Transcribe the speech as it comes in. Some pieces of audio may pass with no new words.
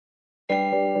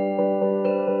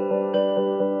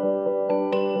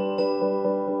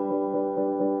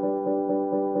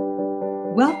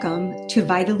Welcome to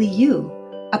Vitally You,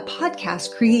 a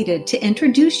podcast created to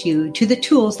introduce you to the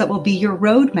tools that will be your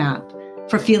roadmap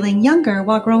for feeling younger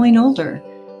while growing older.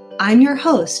 I'm your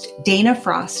host, Dana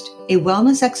Frost, a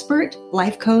wellness expert,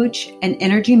 life coach, and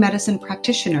energy medicine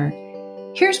practitioner.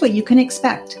 Here's what you can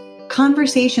expect: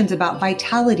 conversations about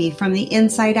vitality from the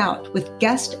inside out with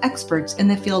guest experts in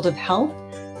the field of health,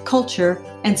 culture,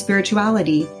 and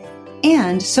spirituality,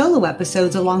 and solo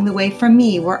episodes along the way from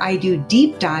me where I do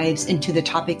deep dives into the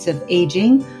topics of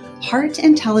aging, heart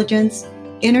intelligence,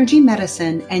 energy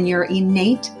medicine, and your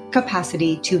innate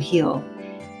capacity to heal.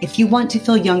 If you want to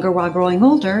feel younger while growing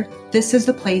older, this is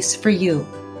the place for you.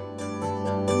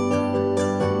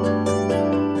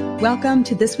 Welcome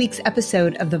to this week's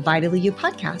episode of the Vitally You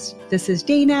podcast. This is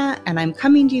Dana, and I'm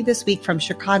coming to you this week from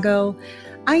Chicago.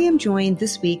 I am joined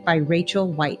this week by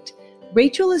Rachel White.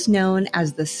 Rachel is known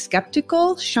as the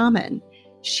skeptical shaman.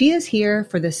 She is here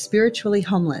for the spiritually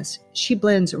homeless. She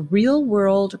blends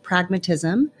real-world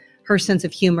pragmatism, her sense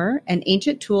of humor, and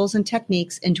ancient tools and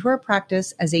techniques into her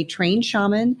practice as a trained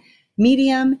shaman,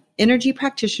 medium, energy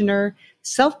practitioner,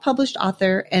 self-published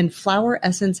author, and flower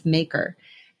essence maker.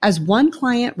 As one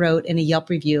client wrote in a Yelp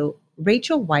review,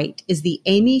 Rachel White is the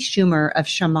Amy Schumer of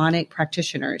shamanic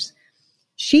practitioners.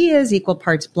 She is equal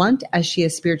parts blunt as she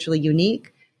is spiritually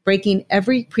unique, breaking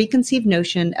every preconceived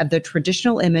notion of the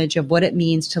traditional image of what it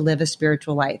means to live a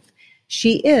spiritual life.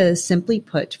 She is, simply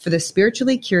put, for the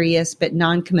spiritually curious but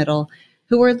non-committal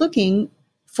who are looking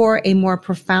for a more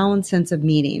profound sense of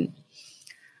meaning.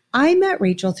 I met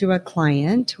Rachel through a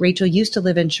client. Rachel used to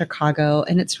live in Chicago,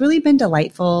 and it's really been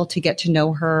delightful to get to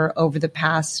know her over the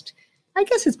past, I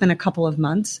guess it's been a couple of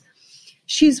months.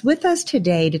 She's with us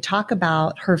today to talk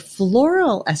about her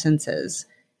floral essences,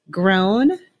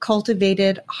 grown,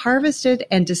 cultivated, harvested,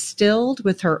 and distilled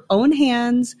with her own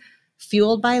hands,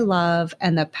 fueled by love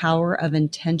and the power of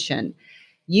intention.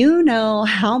 You know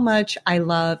how much I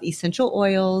love essential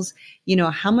oils. You know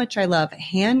how much I love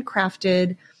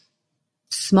handcrafted,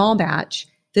 small batch.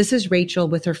 This is Rachel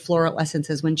with her floral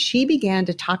essences. When she began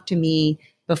to talk to me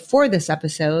before this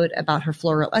episode about her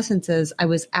floral essences, I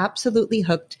was absolutely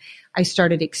hooked. I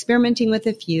started experimenting with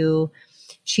a few.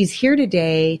 She's here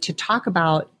today to talk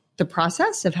about the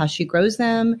process of how she grows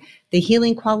them, the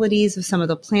healing qualities of some of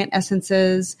the plant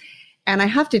essences. And I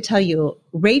have to tell you,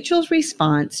 Rachel's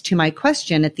response to my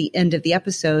question at the end of the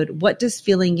episode, what does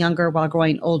feeling younger while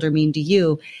growing older mean to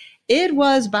you? It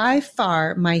was by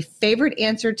far my favorite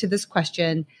answer to this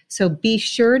question. So be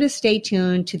sure to stay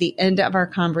tuned to the end of our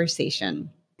conversation.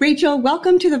 Rachel,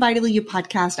 welcome to the Vitally You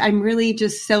podcast. I'm really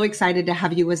just so excited to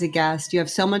have you as a guest. You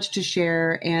have so much to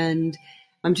share, and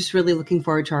I'm just really looking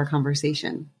forward to our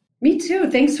conversation. Me too.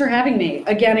 Thanks for having me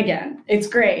again. It's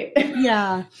great.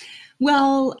 Yeah.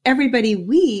 Well, everybody,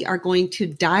 we are going to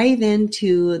dive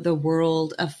into the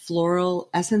world of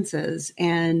floral essences.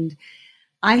 And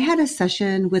I had a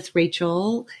session with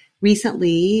Rachel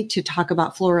recently to talk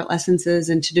about floral essences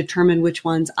and to determine which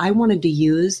ones I wanted to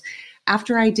use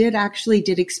after I did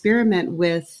experiment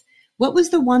with, what was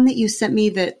the one that you sent me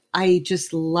that I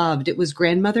just loved? It was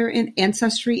grandmother and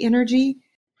ancestry energy.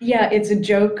 Yeah, it's a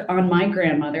joke on my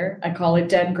grandmother. I call it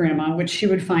dead grandma, which she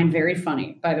would find very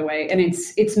funny, by the way. And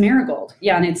it's marigold.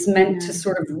 Yeah, and it's meant to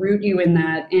sort of root you in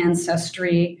that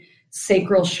ancestry,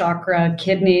 sacral chakra,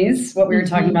 kidneys, what we were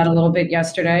talking about a little bit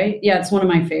yesterday. Yeah, it's one of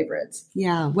my favorites.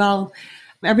 Yeah, well,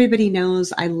 everybody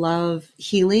knows I love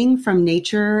healing from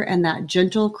nature and that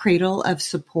gentle cradle of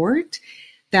support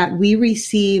that we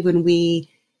receive when we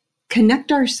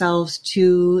connect ourselves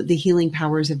to the healing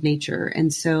powers of nature.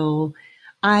 And so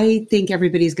I think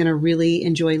everybody's going to really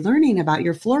enjoy learning about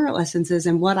your floral essences.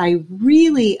 And what I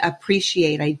really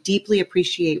appreciate, I deeply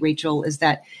appreciate, Rachel, is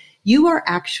that you are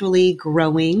actually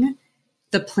growing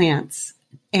the plants.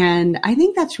 And I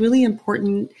think that's really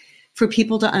important for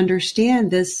people to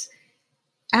understand this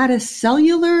at a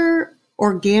cellular,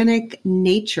 organic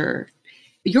nature.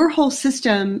 Your whole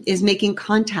system is making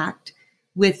contact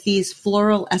with these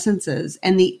floral essences,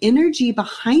 and the energy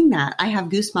behind that, I have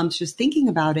goosebumps just thinking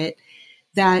about it,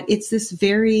 that it's this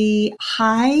very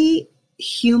high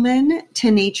human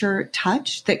to nature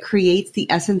touch that creates the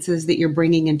essences that you're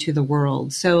bringing into the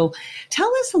world. So tell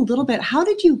us a little bit, how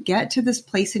did you get to this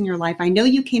place in your life? I know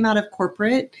you came out of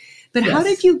corporate, but How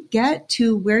did you get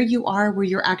to where you are, where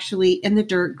you're actually in the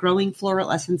dirt growing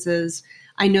floral essences?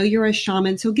 I know you're a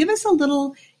shaman, so give us a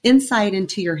little insight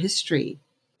into your history.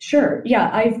 Sure.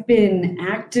 Yeah, I've been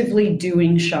actively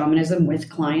doing shamanism with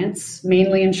clients,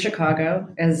 mainly in Chicago.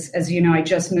 As you know, I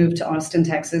just moved to Austin,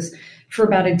 Texas for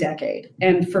about a decade.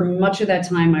 And for much of that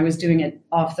time, I was doing it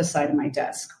off the side of my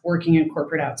desk, working in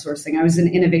corporate outsourcing. I was an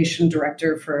innovation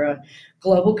director for a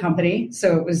global company.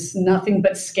 So it was nothing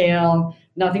but scale,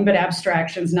 nothing but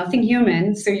abstractions, nothing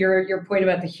human. So your point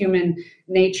about the human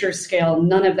nature scale,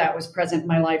 none of that was present in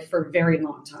my life for a very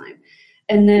long time.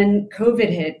 And then COVID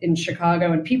hit in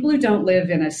Chicago, and people who don't live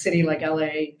in a city like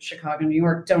LA, Chicago, New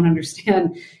York don't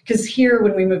understand. Because here,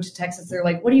 when we moved to Texas, they're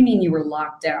like, what do you mean you were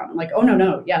locked down? I'm like, oh,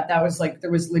 no. Yeah, that was like,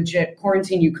 there was legit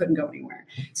quarantine. You couldn't go anywhere.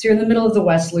 So you're in the middle of the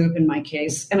West Loop in my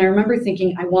case. And I remember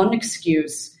thinking, I want an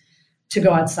excuse to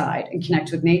go outside and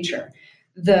connect with nature.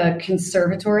 The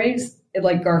conservatories,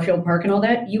 like Garfield Park and all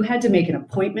that, you had to make an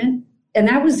appointment. And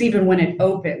that was even when it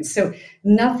opened. So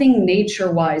nothing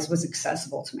nature-wise was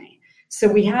accessible to me. So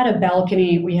we had a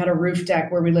balcony, we had a roof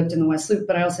deck where we lived in the West Loop,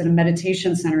 but I also had a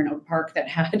meditation center in Oak Park that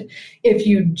had, if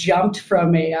you jumped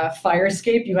from a fire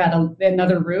escape, you had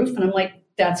another roof. And I'm like,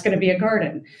 that's going to be a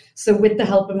garden. So with the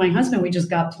help of my husband, we just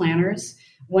got planters,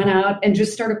 went out and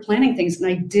just started planting things. And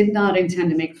I did not intend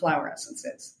to make flower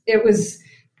essences. It was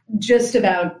just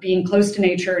about being close to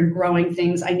nature and growing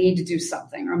things. I need to do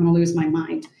something or I'm going to lose my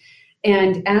mind.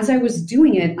 And as I was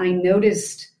doing it, I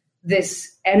noticed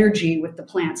this energy with the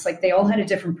plants. Like they all had a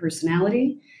different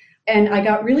personality. And I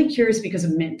got really curious because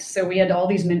of mint. So we had all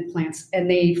these mint plants and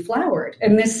they flowered.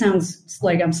 And this sounds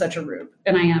like I'm such a rube,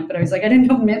 and I am, but I was like, I didn't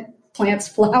know mint plants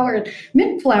flowered,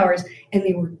 mint flowers. And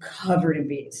they were covered in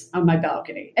bees on my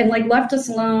balcony and like left us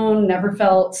alone, never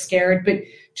felt scared, but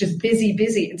just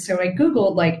busy. And so I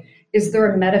Googled, like, is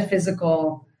there a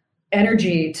metaphysical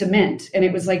energy to mint? And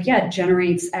it was like, yeah, it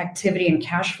generates activity and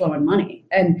cash flow and money.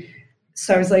 And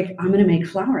so I was like, I'm going to make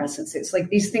flower essences. Like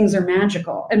these things are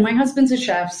magical. And my husband's a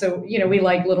chef. So, we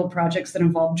like little projects that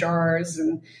involve jars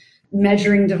and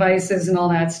measuring devices and all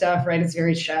that stuff, right? It's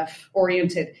very chef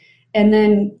oriented. And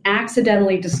then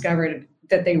accidentally discovered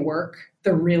that they work.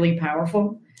 They're really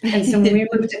powerful. And so when we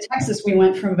moved to Texas, we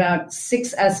went from about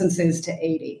 6 essences to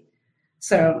 80.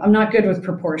 So I'm not good with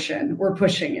proportion. We're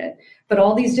pushing it. But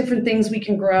all these different things we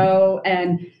can grow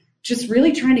and just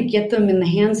really trying to get them in the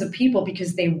hands of people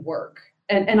because they work.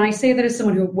 And I say that as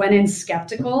someone who went in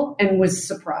skeptical and was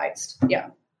surprised. Yeah.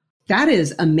 That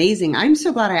is amazing. I'm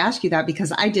so glad I asked you that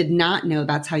because I did not know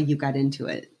that's how you got into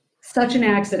it. Such an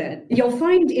accident. You'll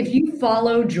find if you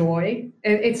follow joy,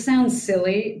 it sounds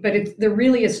silly, but there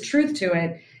really is truth to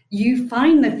it. You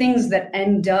find the things that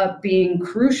end up being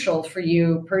crucial for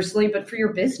you personally, but for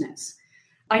your business.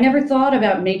 I never thought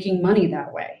about making money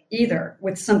that way either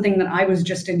with something that I was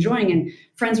just enjoying. And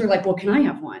friends were like, well, can I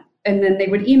have one? And then they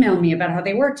would email me about how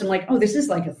they worked. I'm like, oh, this is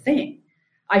like a thing.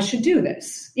 I should do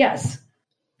this. Yes.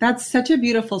 That's such a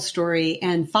beautiful story.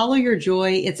 And follow your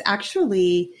joy. It's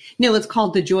actually, it's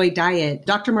called the Joy Diet.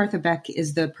 Dr. Martha Beck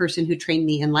is the person who trained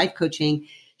me in life coaching.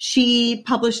 She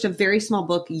published a very small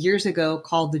book years ago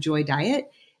called The Joy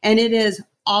Diet. And it is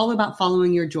all about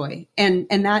following your joy. And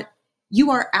that you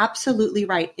are absolutely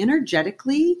right.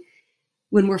 Energetically,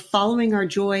 when we're following our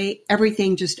joy,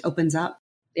 everything just opens up.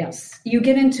 Yes. You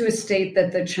get into a state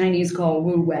that the Chinese call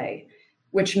Wu Wei,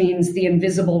 which means the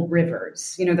invisible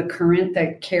rivers, the current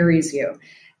that carries you.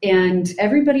 And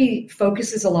everybody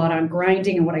focuses a lot on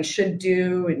grinding and what I should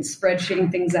do and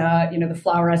spreadsheeting things out, the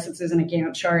flower essences in a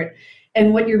Gantt chart.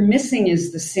 And what you're missing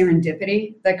is the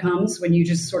serendipity that comes when you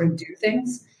just sort of do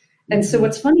things. And so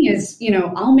what's funny is,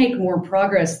 I'll make more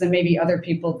progress than maybe other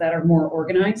people that are more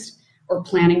organized or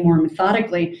planning more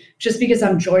methodically just because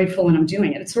I'm joyful and I'm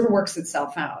doing it. It sort of works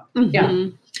itself out. Mm-hmm. Yeah.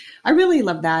 I really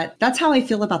love that. That's how I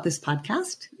feel about this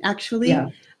podcast, actually. Yeah.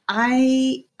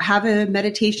 I have a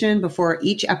meditation before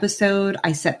each episode.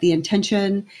 I set the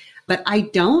intention, but I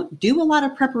don't do a lot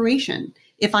of preparation.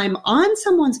 If I'm on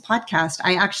someone's podcast,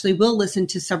 I actually will listen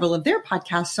to several of their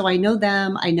podcasts. So I know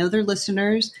them, I know their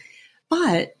listeners,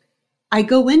 but I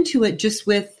go into it just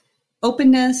with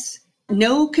openness,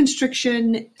 no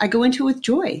constriction. I go into it with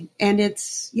joy. And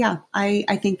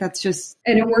I think that's just.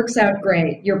 And it works out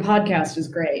great. Your podcast is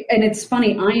great. And it's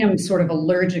funny, I am sort of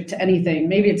allergic to anything.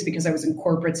 Maybe it's because I was in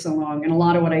corporate so long. And a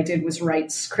lot of what I did was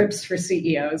write scripts for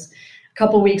CEOs. A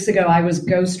couple of weeks ago, I was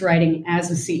ghostwriting as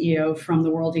a CEO from the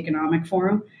World Economic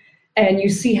Forum. And you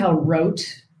see how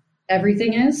rote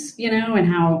everything is, and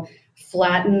how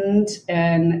flattened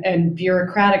and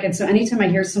bureaucratic. And so anytime I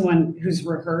hear someone who's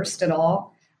rehearsed at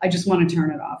all, I just want to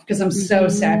turn it off because I'm so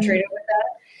saturated with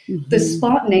that. Mm-hmm. The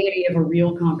spontaneity of a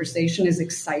real conversation is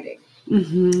exciting.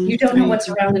 Mm-hmm. You don't know what's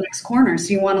around the next corner. So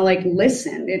you want to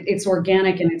listen. It's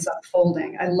organic and it's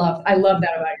unfolding. I love that about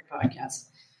your podcast.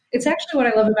 It's actually what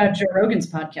I love about Joe Rogan's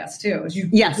podcast too, is you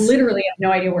literally have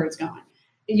no idea where it's going.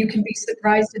 You can be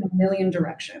surprised in a million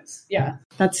directions. Yeah.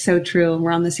 That's so true.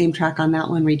 We're on the same track on that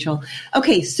one, Rachel.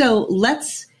 Okay, so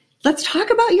let's talk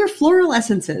about your floral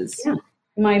essences. Yeah.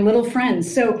 My little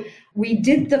friends. So we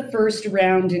did the first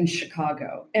round in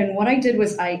Chicago. And what I did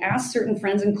was I asked certain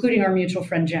friends, including our mutual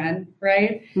friend Jen,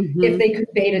 right, if they could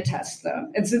beta test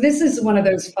them. And so this is one of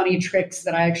those funny tricks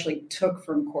that I actually took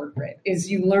from corporate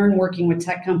is you learn working with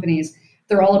tech companies.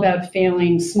 They're all about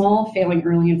failing small, failing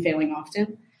early, and failing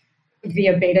often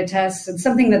via beta tests. It's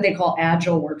something that they call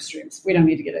agile work streams. We don't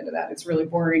need to get into that. It's really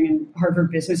boring in Harvard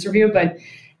Business Review. But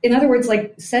in other words,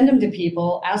 like send them to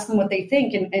people, ask them what they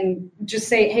think, and just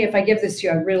say, hey, if I give this to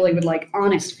you, I really would like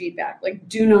honest feedback. Like,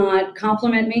 do not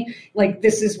compliment me. Like,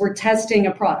 we're testing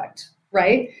a product,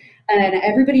 right? And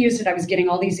everybody used it. I was getting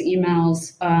all these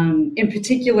emails, in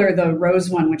particular, the Rose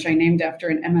one, which I named after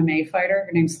an MMA fighter.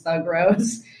 Her name's Thug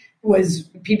Rose. Was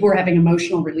people were having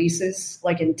emotional releases,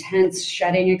 like intense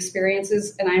shedding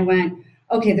experiences. And I went,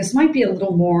 okay, this might be a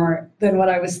little more than what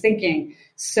I was thinking.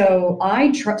 So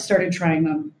I started trying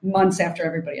them months after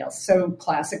everybody else. So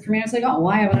classic for me. I was like, oh,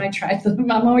 why haven't I tried them?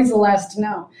 I'm always the last to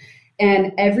know.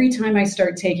 And every time I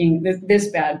start taking this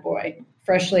bad boy,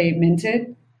 freshly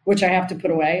minted, which I have to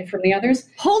put away from the others.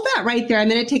 Hold that right there. I'm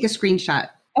going to take a screenshot.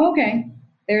 Okay.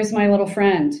 There's my little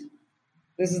friend.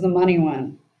 This is the money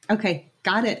one. Okay.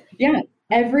 Got it. Yeah.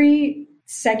 Every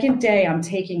second day I'm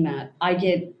taking that, I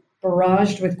get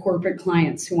barraged with corporate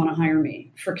clients who want to hire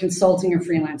me for consulting or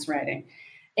freelance writing.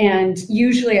 And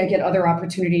usually I get other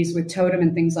opportunities with Totem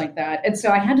and things like that. And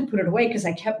so I had to put it away because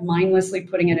I kept mindlessly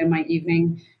putting it in my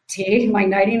evening tea, my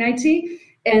nighty-night tea.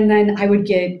 And then I would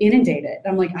get inundated.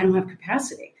 I'm like, I don't have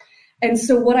capacity. And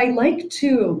so what I like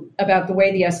too about the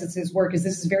way the essences work is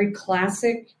this is very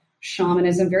classic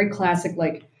shamanism, very classic,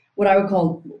 like what I would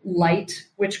call light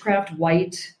witchcraft,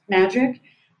 white magic,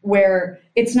 where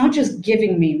it's not just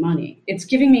giving me money, it's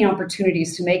giving me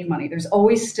opportunities to make money. There's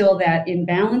always still that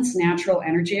imbalance, natural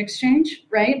energy exchange,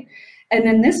 right? And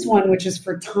then this one, which is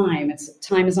for time,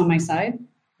 time is on my side,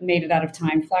 made it out of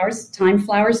time flowers. Time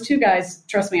flowers too, guys.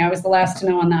 Trust me, I was the last to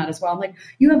know on that as well. I'm like,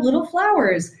 you have little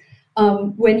flowers.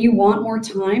 When you want more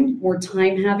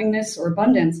time having this or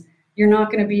abundance, you're not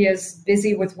going to be as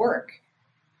busy with work.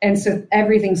 And so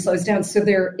everything slows down. So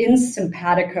they're in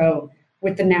simpatico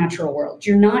with the natural world.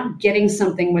 You're not getting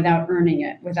something without earning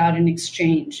it, without an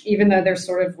exchange. Even though they're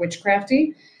sort of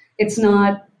witchcrafty, it's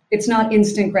not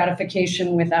instant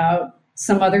gratification without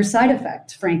some other side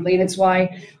effect, frankly. And it's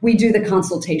why we do the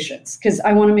consultations, because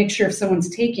I want to make sure if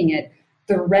someone's taking it,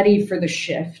 they're ready for the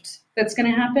shift that's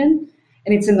going to happen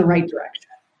and it's in the right direction.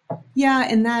 Yeah.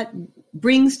 And that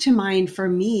brings to mind for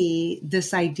me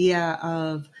this idea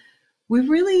of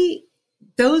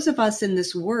those of us in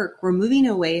this work, we're moving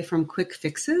away from quick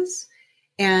fixes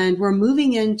and we're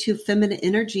moving into feminine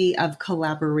energy of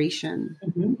collaboration.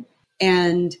 Mm-hmm.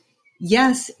 And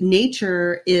yes,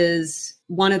 nature is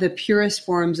one of the purest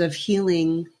forms of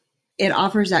healing. It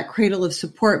offers that cradle of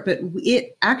support, but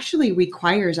it actually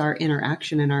requires our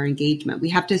interaction and our engagement. We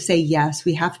have to say yes.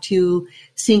 We have to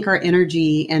sync our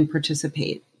energy and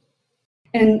participate.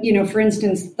 And, for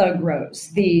instance, Thug Rose,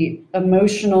 the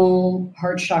emotional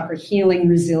heart chakra healing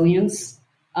resilience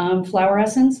flower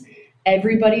essence,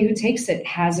 everybody who takes it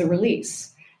has a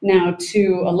release. Now,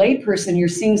 to a layperson, you're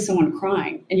seeing someone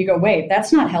crying and you go, wait,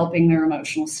 that's not helping their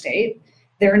emotional state.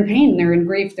 They're in pain, they're in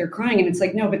grief, they're crying. And it's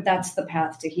like, no, but that's the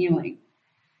path to healing.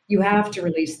 You have to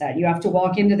release that. You have to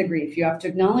walk into the grief. You have to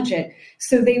acknowledge it.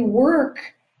 So they work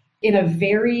in a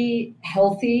very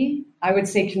healthy, I would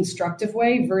say constructive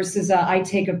way versus I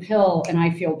take a pill and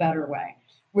I feel better way,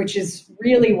 which is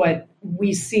really what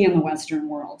we see in the Western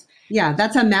world. Yeah,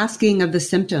 that's a masking of the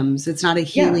symptoms. It's not a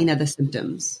healing of the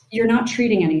symptoms. You're not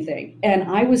treating anything. And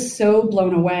I was so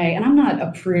blown away. And I'm not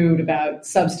a prude about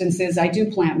substances. I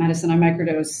do plant medicine. I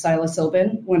microdose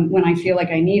psilocybin when I feel like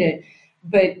I need it.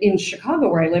 But in Chicago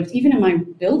where I lived, even in my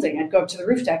building, I'd go up to the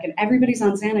roof deck and everybody's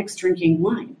on Xanax drinking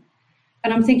wine.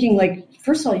 And I'm thinking, like,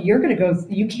 first of all,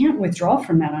 you can't withdraw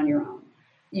from that on your own.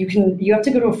 You have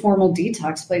to go to a formal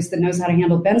detox place that knows how to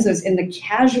handle benzos. And the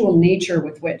casual nature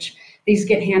with which these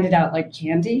get handed out like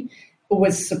candy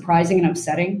was surprising and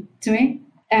upsetting to me.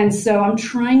 And so I'm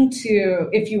trying to,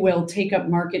 if you will, take up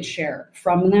market share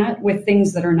from that with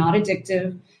things that are not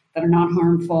addictive, that are not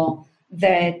harmful,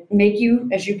 that make you,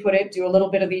 as you put it, do a little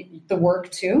bit of the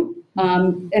work too.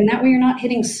 And that way you're not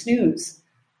hitting snooze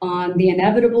on the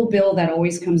inevitable bill that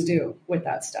always comes due with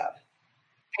that stuff.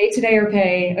 Pay today or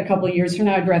pay a couple of years from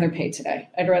now. I'd rather pay today.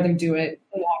 I'd rather do it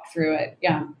and walk through it.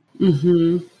 Yeah.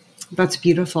 Mm-hmm. That's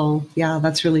beautiful. Yeah,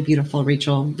 that's really beautiful,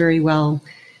 Rachel. Very well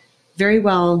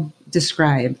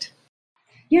described.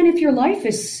 Yeah, and if your life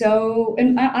is so,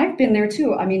 and I've been there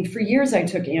too. I mean, for years I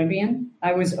took Ambien.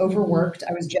 I was overworked.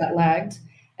 I was jet lagged,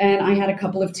 and I had a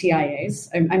couple of TIAs.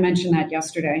 I mentioned that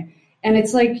yesterday. And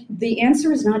it's like the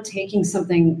answer is not taking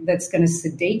something that's going to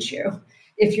sedate you.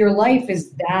 If your life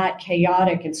is that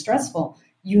chaotic and stressful,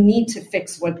 you need to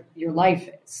fix what your life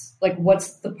is. Like,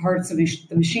 what's the parts of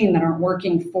the machine that aren't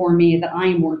working for me that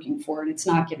I'm working for, and it's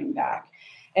not giving back?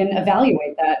 And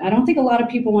evaluate that. I don't think a lot of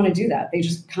people want to do that. They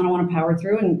just kind of want to power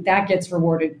through, and that gets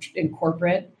rewarded in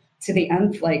corporate to the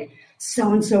nth. Like,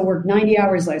 so and so worked 90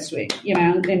 hours last week,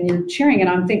 and you're cheering. And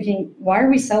I'm thinking, why are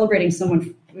we celebrating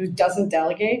someone who doesn't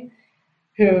delegate,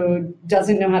 who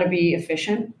doesn't know how to be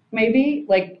efficient? Maybe,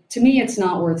 like, to me, it's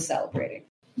not worth celebrating.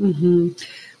 Mm-hmm.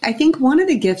 I think one of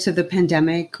the gifts of the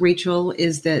pandemic, Rachel,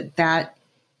 is that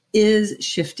is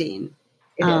shifting.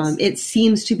 It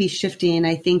seems to be shifting.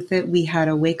 I think that we had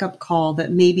a wake-up call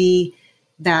that maybe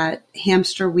that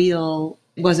hamster wheel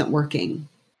wasn't working.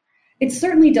 It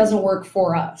certainly doesn't work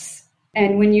for us.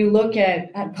 And when you look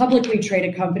at publicly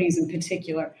traded companies in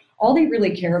particular, all they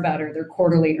really care about are their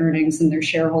quarterly earnings and their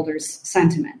shareholders'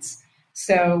 sentiments.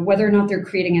 So whether or not they're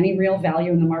creating any real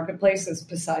value in the marketplace is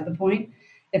beside the point.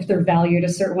 If they're valued a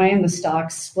certain way and the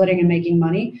stock's splitting and making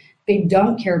money, they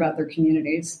don't care about their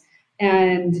communities.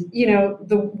 And,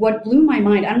 what blew my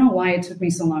mind, I don't know why it took me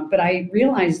so long, but I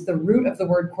realized the root of the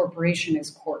word corporation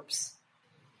is corpse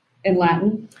in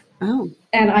Latin. Oh.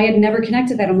 And I had never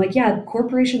connected that. I'm like, yeah,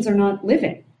 corporations are not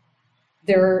living.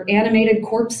 They're animated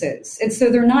corpses. And so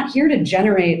they're not here to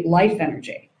generate life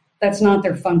energy. That's not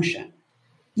their function.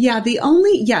 Yeah, the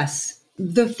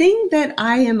thing that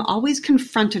I am always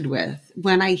confronted with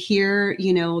when I hear,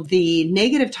 the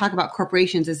negative talk about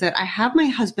corporations is that I have my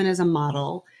husband as a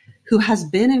model who has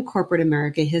been in corporate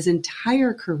America his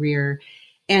entire career,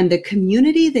 and the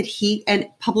community that and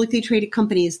publicly traded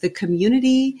companies, the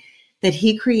community that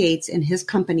he creates in his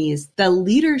companies, the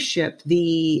leadership,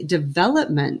 the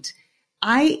development,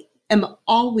 I am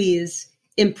always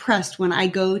impressed when I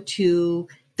go to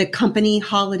the company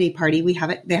holiday party.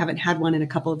 They haven't had one in a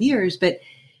couple of years, but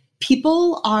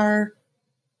people are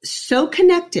so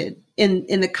connected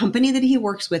in the company that he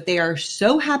works with. They are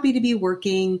so happy to be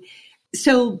working.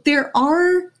 So there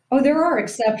are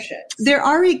exceptions. There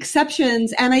are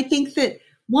exceptions. And I think that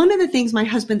one of the things my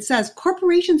husband says,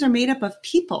 corporations are made up of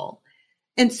people.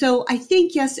 And so I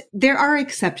think, yes, there are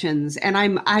exceptions. And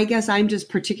I guess I'm just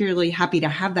particularly happy to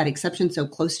have that exception so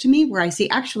close to me, where I see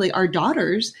actually our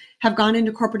daughters have gone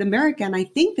into corporate America. And I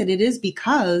think that it is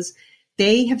because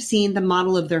they have seen the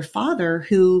model of their father,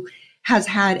 who has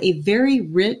had a very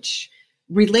rich,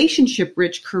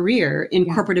 relationship-rich career in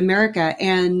corporate America.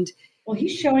 And well,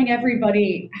 he's showing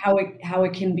everybody how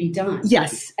it can be done.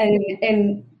 Yes.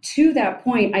 And to that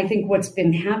point, I think what's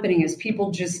been happening is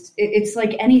people it's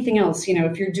like anything else.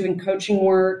 If you're doing coaching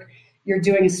work, you're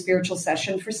doing a spiritual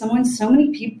session for someone, so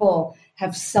many people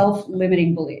have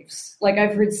self-limiting beliefs. Like,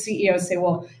 I've heard CEOs say,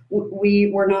 well,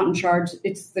 we're not in charge.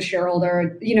 It's the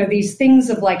shareholder, these things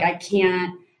of like, I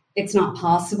can't, it's not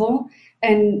possible.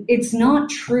 And it's not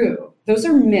true. Those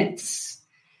are myths.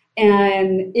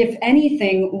 And if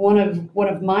anything, one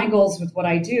of my goals with what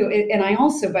I do, and I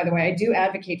also, by the way, I do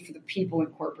advocate for the people in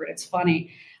corporate. It's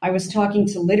funny. I was talking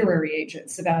to literary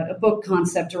agents about a book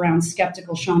concept around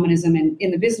skeptical shamanism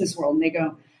in the business world.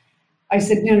 And I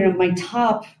said, no, my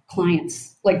top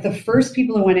clients, like the first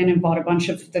people who went in and bought a bunch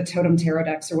of the Totem Tarot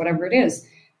decks or whatever it is,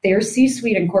 they're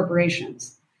C-suite and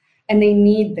corporations. And they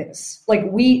need this. Like,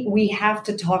 we have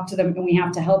to talk to them and we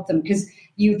have to help them, because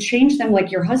you change them.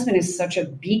 Like, your husband is such a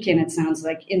beacon, it sounds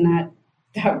like, in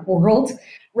that world,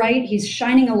 right? He's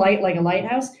shining a light like a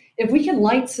lighthouse. If we can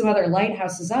light some other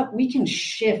lighthouses up, we can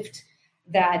shift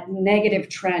that negative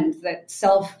trend, that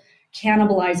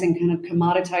self-cannibalizing kind of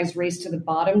commoditized race to the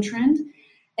bottom trend.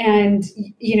 And,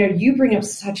 you bring up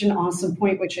such an awesome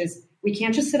point, which is we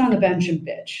can't just sit on the bench and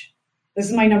bitch. This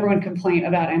is my number one complaint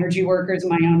about energy workers and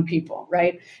my own people,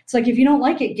 right? It's like, if you don't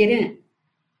like it, get in.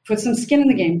 Put some skin in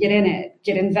the game, get in it,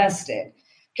 get invested,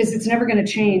 because it's never going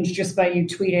to change just by you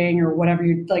tweeting or whatever.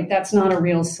 That's not a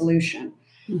real solution.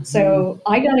 Mm-hmm. So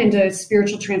I got into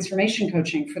spiritual transformation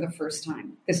coaching for the first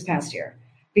time this past year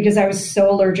because I was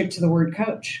so allergic to the word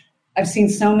coach. I've seen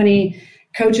so many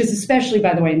coaches, especially,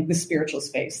 by the way, in the spiritual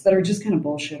space, that are just kind of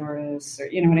bullshit artists, or,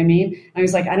 you know what I mean? And I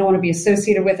was like, I don't want to be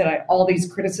associated with it. All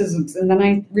these criticisms. And then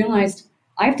I realized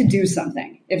I have to do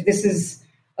something. If this is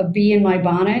a bee in my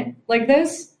bonnet like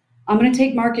this, I'm going to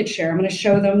take market share. I'm going to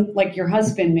show them, like your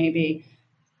husband, maybe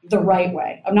the right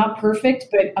way. I'm not perfect,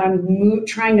 but I'm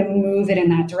trying to move it in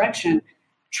that direction,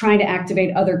 trying to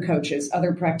activate other coaches,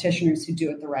 other practitioners who do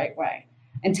it the right way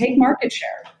and take market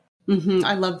share.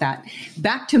 I love that.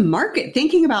 Back to market,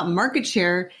 thinking about market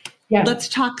share. Yeah. Let's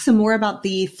talk some more about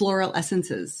the floral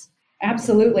essences.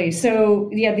 Absolutely. So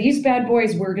yeah, these bad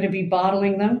boys, we're going to be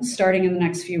bottling them starting in the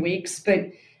next few weeks, but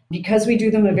because we do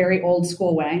them a very old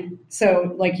school way.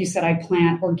 So like you said, I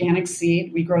plant organic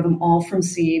seed. We grow them all from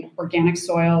seed, organic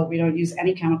soil. We don't use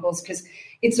any chemicals because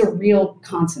it's a real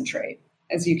concentrate,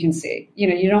 as you can see.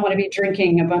 You don't want to be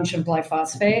drinking a bunch of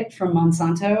glyphosate from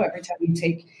Monsanto every time you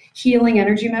take healing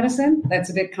energy medicine. That's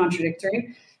a bit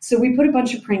contradictory. So we put a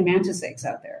bunch of praying mantis eggs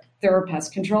out there. They're our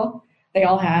pest control. They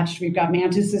all hatched. We've got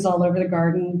mantises all over the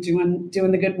garden doing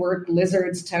the good work,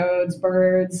 lizards, toads,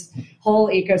 birds, whole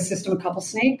ecosystem, a couple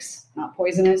snakes, not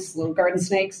poisonous, little garden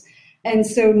snakes. And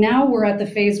so now we're at the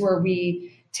phase where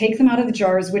we take them out of the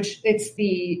jars, which it's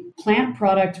the plant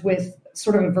product with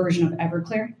sort of a version of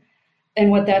Everclear.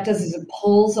 And what that does is it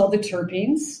pulls all the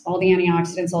terpenes, all the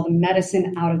antioxidants, all the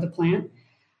medicine out of the plant.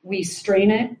 We strain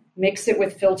it, mix it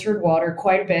with filtered water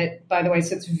quite a bit, by the way.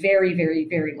 So it's very, very,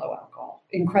 very low alcohol,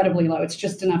 incredibly low. It's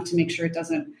just enough to make sure it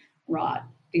doesn't rot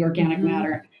the organic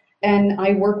matter. And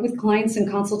I work with clients in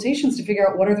consultations to figure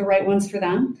out what are the right ones for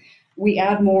them. We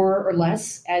add more or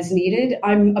less as needed.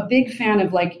 I'm a big fan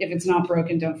of if it's not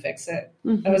broken, don't fix it.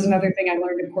 That was another thing I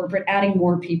learned in corporate. Adding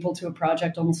more people to a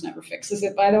project almost never fixes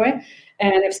it, by the way.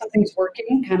 And if something's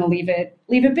working, kind of leave it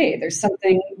be. There's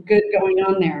something good going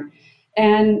on there.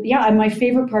 And yeah, my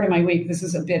favorite part of my week, this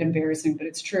is a bit embarrassing, but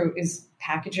it's true, is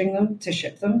packaging them to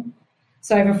ship them.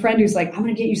 So I have a friend who's like, I'm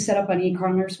going to get you set up on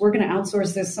e-commerce. We're going to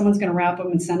outsource this. Someone's going to wrap them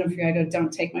and send them for you. I go,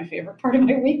 don't take my favorite part of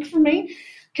my week from me.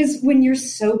 Because when you're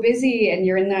so busy and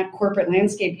you're in that corporate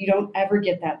landscape, you don't ever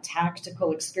get that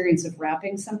tactical experience of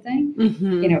wrapping something,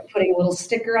 putting a little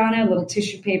sticker on it, a little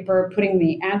tissue paper, putting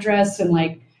the address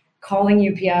and calling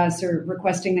UPS or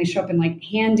requesting they show up and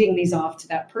handing these off to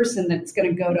that person that's going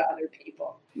to go to other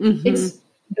people. It's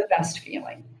the best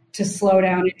feeling to slow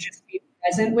down and just be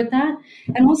present with that.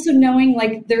 And also knowing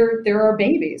there are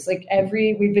babies,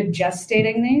 we've been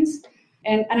gestating these.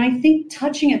 And I think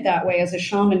touching it that way as a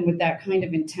shaman with that kind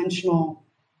of intentional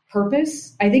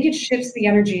purpose, I think it shifts the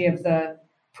energy of the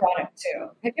product too.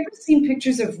 Have you ever seen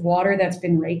pictures of water that's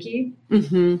been Reiki?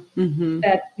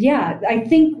 I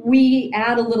think we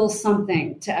add a little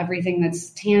something to everything that's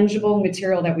tangible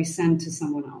material that we send to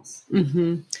someone else.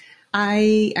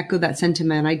 I echo that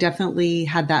sentiment. I definitely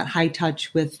had that high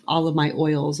touch with all of my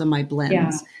oils and my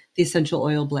blends. The essential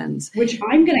oil blends. Which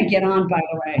I'm going to get on, by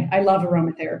the way. I love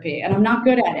aromatherapy and I'm not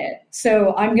good at it.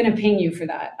 So I'm going to ping you for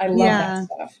that. I love that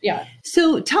stuff. Yeah.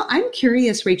 So I'm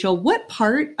curious, Rachel, what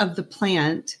part of the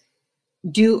plant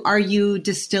are you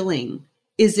distilling?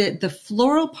 Is it the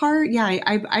floral part? Yeah,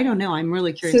 I don't know. I'm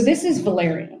really curious. So this is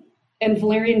valerian, and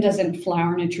valerian doesn't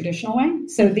flower in a traditional way.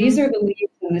 So these are the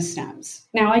leaves and the stems.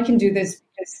 Now I can do this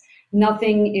because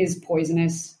nothing is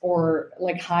poisonous or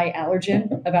high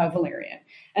allergen about valerian.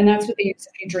 And that's what they use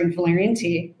if you drink valerian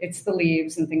tea. It's the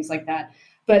leaves and things like that.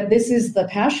 But this is the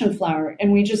passion flower,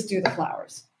 and we just do the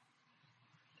flowers.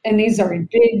 And these are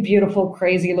big, beautiful,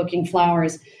 crazy looking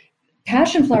flowers.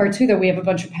 Passion flower too, though, we have a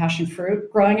bunch of passion fruit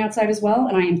growing outside as well.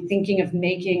 And I am thinking of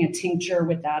making a tincture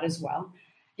with that as well.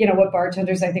 What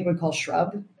bartenders I think would call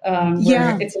shrub,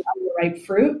 where it's an underripe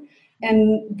fruit.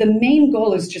 And the main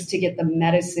goal is just to get the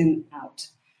medicine out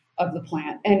of the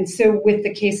plant. And so with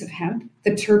the case of hemp,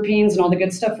 the terpenes and all the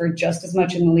good stuff are just as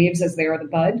much in the leaves as they are the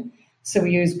bud. So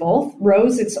we use both.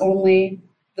 Rose, it's only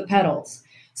the petals.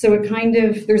 So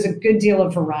there's a good deal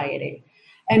of variety.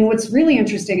 And what's really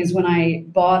interesting is when I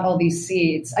bought all these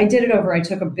seeds, I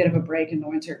took a bit of a break in the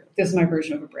winter. This is my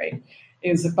version of a break,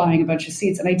 is buying a bunch of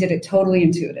seeds. And I did it totally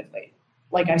intuitively.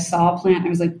 I saw a plant, I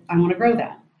was like, I want to grow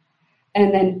that.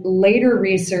 And then later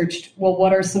researched,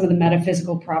 what are some of the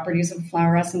metaphysical properties of a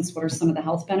flower essence? What are some of the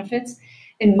health benefits?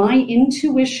 And my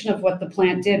intuition of what the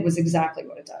plant did was exactly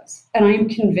what it does. And I am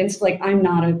convinced, I don't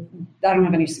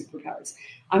have any superpowers.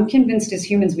 I'm convinced as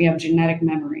humans, we have genetic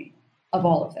memory of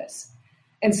all of this.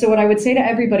 And so what I would say to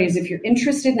everybody is if you're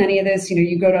interested in any of this,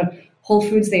 you go to Whole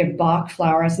Foods, they have Bach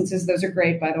flower essences. Those are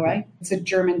great, by the way. It's a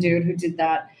German dude who did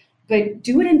that. But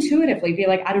do it intuitively. Be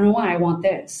like, I don't know why I want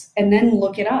this. And then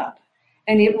look it up.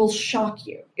 And it will shock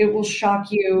you. It will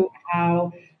shock you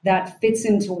how that fits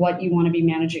into what you want to be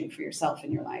managing for yourself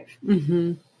in your life.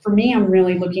 For me, I'm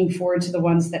really looking forward to the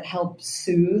ones that help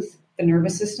soothe the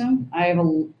nervous system. I have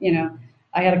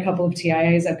I had a couple of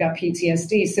TIAs. I've got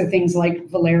PTSD. So things like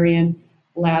valerian,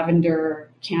 lavender,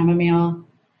 chamomile,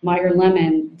 Meyer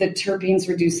lemon, the terpenes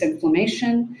reduce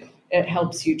inflammation. It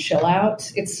helps you chill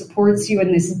out. It supports you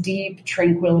in this deep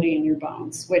tranquility in your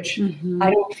bones, which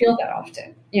I don't feel that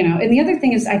often, And the other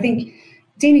thing is, I think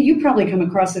Dana, you probably come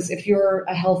across this if you're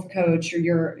a health coach or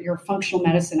you're a functional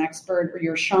medicine expert or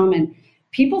you're a shaman.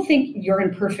 People think you're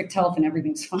in perfect health and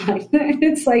everything's fine.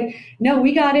 It's like, no,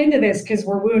 we got into this because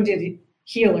we're wounded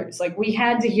healers. Like we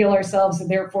had to heal ourselves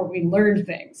and therefore we learned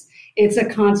things. It's a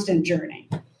constant journey.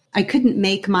 I couldn't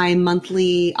make my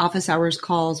monthly office hours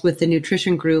calls with the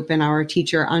nutrition group and our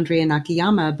teacher, Andrea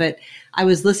Nakayama, but I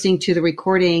was listening to the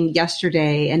recording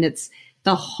yesterday, and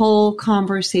the whole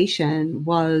conversation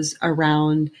was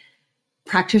around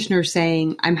practitioners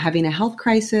saying, I'm having a health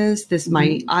crisis.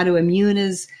 My autoimmune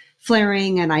is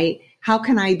flaring, and how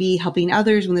can I be helping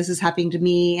others when this is happening to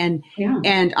me? And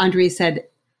Andrea said,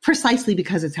 precisely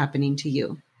because it's happening to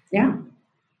you. Yeah.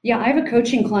 Yeah, I have a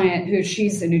coaching client who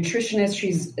she's a nutritionist.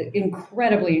 She's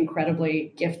incredibly,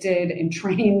 incredibly gifted and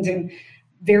trained and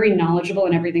very knowledgeable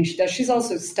in everything she does. She's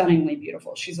also stunningly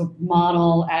beautiful. She's a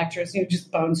model, actress, just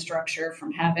bone structure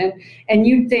from heaven. And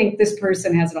you'd think this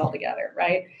person has it all together,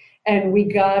 right? And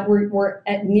we're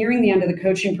nearing the end of the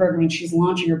coaching program and she's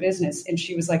launching her business. And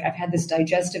she was like, I've had this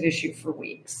digestive issue for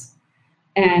weeks.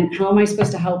 And how am I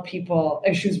supposed to help people?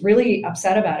 And she was really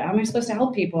upset about it. How am I supposed to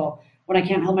help people when I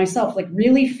can't help myself? Like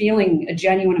really feeling a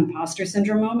genuine imposter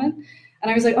syndrome moment.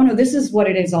 And I was like, oh no, this is what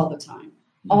it is all the time,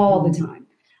 all the time.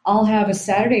 I'll have a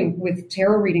Saturday with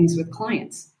tarot readings with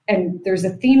clients. And there's a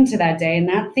theme to that day. And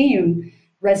that theme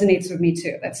resonates with me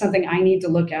too. That's something I need to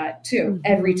look at too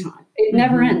every time. It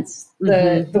never ends.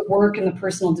 The work and the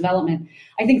personal development.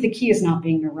 I think the key is not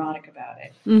being neurotic about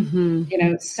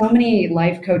it. So many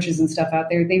life coaches and stuff out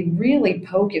there, they really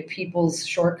poke at people's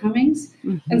shortcomings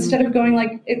instead of going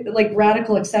like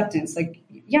radical acceptance. Like,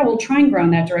 yeah, we'll try and grow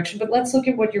in that direction, but let's look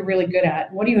at what you're really good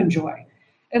at. What do you enjoy?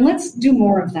 And let's do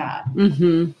more of that.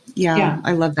 Yeah,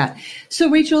 I love that. So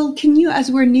Rachel, can you,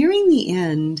 as we're nearing the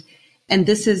end, and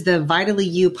this is the Vitally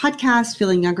You podcast,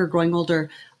 Feeling Younger, Growing Older,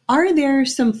 are there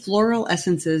some floral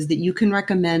essences that you can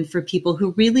recommend for people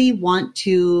who really want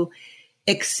to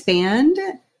expand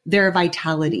their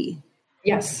vitality?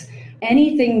 Yes.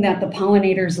 Anything that the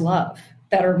pollinators love,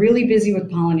 that are really busy with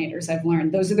pollinators, I've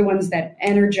learned, those are the ones that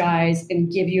energize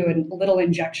and give you a little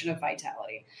injection of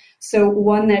vitality. So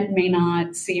one that may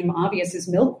not seem obvious is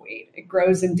milkweed. It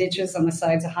grows in ditches on the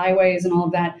sides of highways and all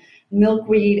of that.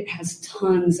 Milkweed has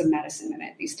tons of medicine in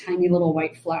it, these tiny little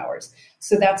white flowers.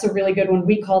 So that's a really good one.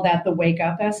 We call that the wake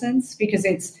up essence because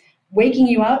it's waking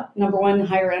you up, number one,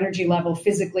 higher energy level,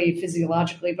 physically,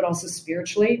 physiologically, but also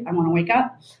spiritually. I want to wake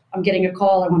up. I'm getting a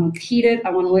call. I want to heed it.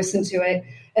 I want to listen to it.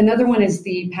 Another one is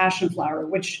the passion flower,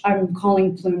 which I'm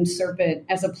calling plumed serpent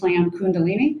as a play on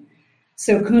Kundalini.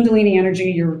 So Kundalini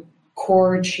energy, your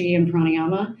core, chi, and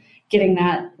pranayama, getting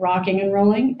that rocking and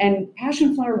rolling. And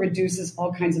passion flower reduces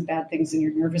all kinds of bad things in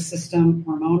your nervous system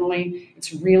hormonally.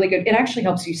 It's really good. It actually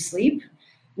helps you sleep,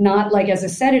 not like as a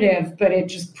sedative, but it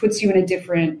just puts you in a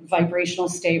different vibrational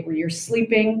state where you're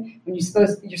sleeping when you're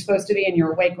supposed to be and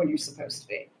you're awake when you're supposed to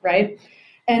be, right?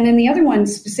 And then the other one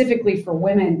specifically for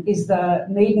women is the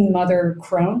Maiden Mother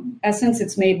Crone essence.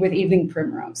 It's made with evening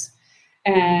primrose.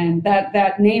 And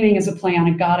that naming is a play on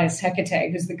a goddess,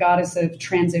 Hecate, who's the goddess of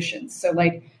transitions. So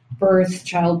like birth,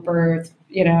 childbirth,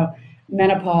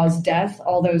 menopause, death,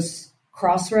 all those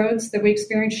crossroads that we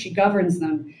experience, she governs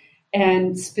them.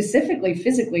 And specifically,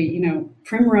 physically,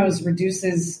 primrose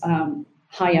reduces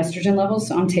high estrogen levels.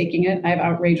 So I'm taking it. I have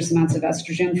outrageous amounts of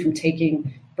estrogen from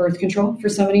taking birth control for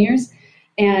so many years.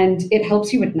 And it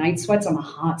helps you with night sweats. I'm a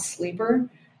hot sleeper.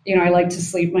 I like to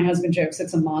sleep. My husband jokes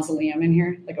it's a mausoleum in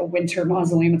here, like a winter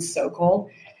mausoleum. It's so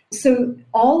cold. So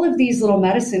all of these little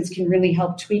medicines can really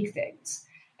help tweak things.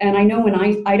 And I know when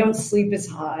I don't sleep as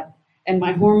hot and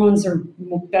my hormones are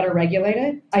better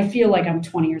regulated, I feel like I'm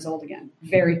 20 years old again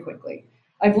very quickly.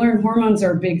 I've learned hormones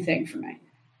are a big thing for me.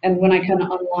 And when I kind of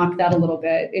unlock that a little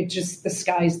bit, the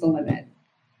sky's the limit.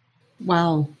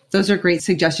 Wow. Those are great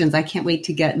suggestions. I can't wait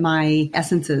to get my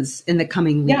essences in the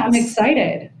coming weeks. Yeah, I'm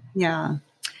excited. Yeah.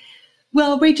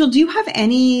 Well, Rachel, do you have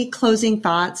any closing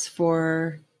thoughts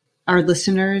for our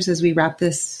listeners as we wrap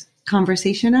this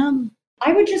conversation up?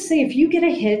 I would just say if you get a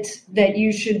hit that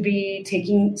you should be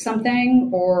taking something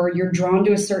or you're drawn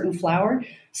to a certain flower,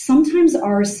 sometimes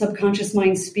our subconscious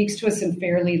mind speaks to us in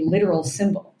fairly literal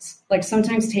symbols. Like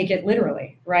sometimes take it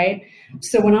literally, right?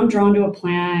 So when I'm drawn to a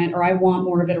plant or I want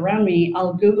more of it around me,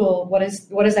 I'll Google what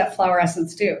does that flower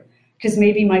essence do? Because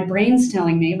maybe my brain's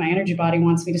telling me, my energy body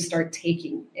wants me to start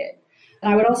taking it.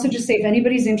 And I would also just say, if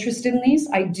anybody's interested in these,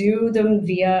 I do them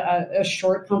via a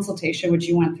short consultation, which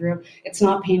you went through. It's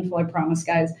not painful, I promise,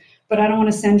 guys. But I don't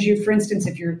want to send you, for instance,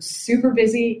 if you're super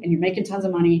busy and you're making tons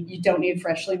of money, you don't need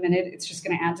freshly minted. It's just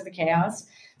going to add to the chaos.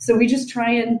 So we just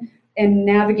try and and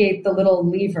navigate the little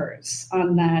levers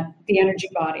on the energy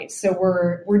body. So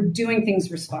we're doing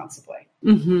things responsibly.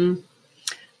 Mm-hmm.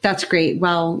 That's great.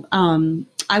 Well,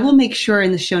 I will make sure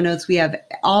in the show notes we have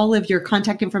all of your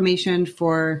contact information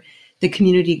for the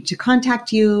community to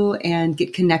contact you and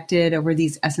get connected over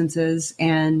these essences.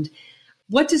 And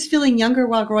what does feeling younger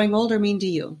while growing older mean to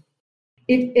you?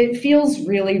 It feels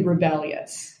really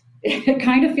rebellious. It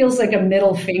kind of feels like a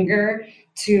middle finger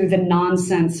to the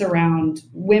nonsense around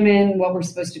women, what we're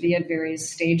supposed to be at various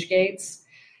stage gates.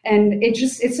 And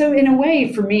it's so, in a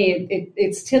way, for me,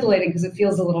 it's titillating because it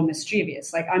feels a little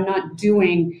mischievous. Like I'm not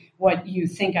doing what you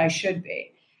think I should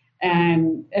be.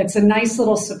 And it's a nice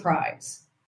little surprise.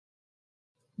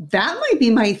 That might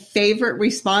be my favorite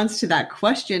response to that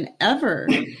question ever.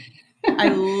 I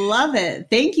love it.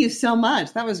 Thank you so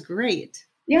much. That was great.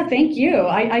 Yeah, thank you.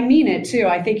 I mean it too.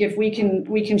 I think if we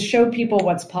can show people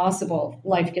what's possible,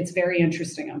 life gets very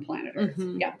interesting on planet Earth.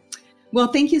 Mm-hmm. Yeah. Well,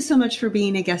 thank you so much for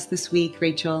being a guest this week,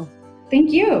 Rachel.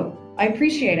 Thank you. I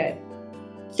appreciate it.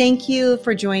 Thank you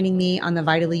for joining me on the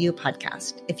Vitally You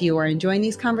podcast. If you are enjoying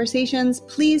these conversations,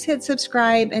 please hit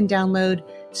subscribe and download,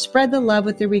 spread the love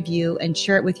with a review, and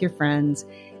share it with your friends.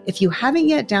 If you haven't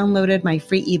yet downloaded my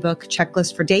free ebook,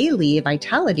 Checklist for Daily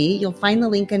Vitality, you'll find the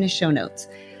link in the show notes.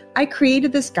 I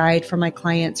created this guide for my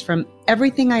clients from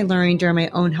everything I learned during my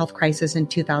own health crisis in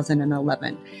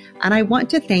 2011. And I want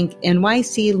to thank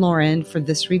NYC Lauren for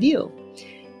this review.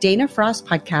 Dana Frost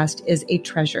podcast is a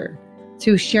treasure.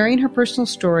 Through sharing her personal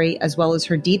story, as well as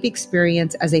her deep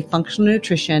experience as a functional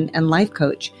nutrition and life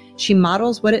coach, she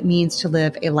models what it means to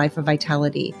live a life of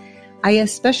vitality. I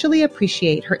especially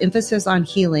appreciate her emphasis on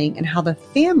healing and how the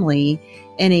family,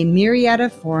 in a myriad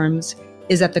of forms,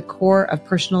 is at the core of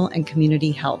personal and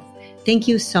community health. Thank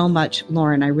you so much,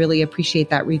 Lauren. I really appreciate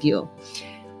that review.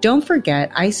 Don't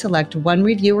forget, I select one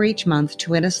reviewer each month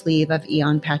to win a sleeve of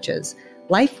Eon patches.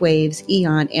 LifeWave's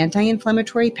Eon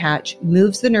anti-inflammatory patch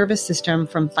moves the nervous system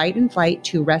from fight and flight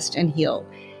to rest and heal.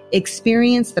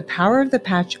 Experience the power of the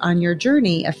patch on your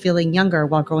journey of feeling younger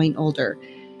while growing older.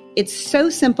 It's so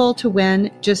simple to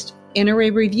win. Just enter a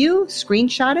review,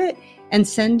 screenshot it, and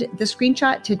send the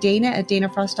screenshot to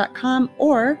dana@danafrost.com,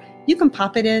 or you can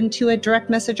pop it into a direct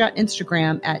message on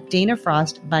Instagram at Dana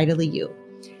Frost Vitally You.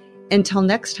 Until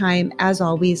next time, as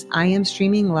always, I am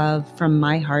streaming love from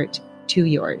my heart to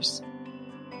yours.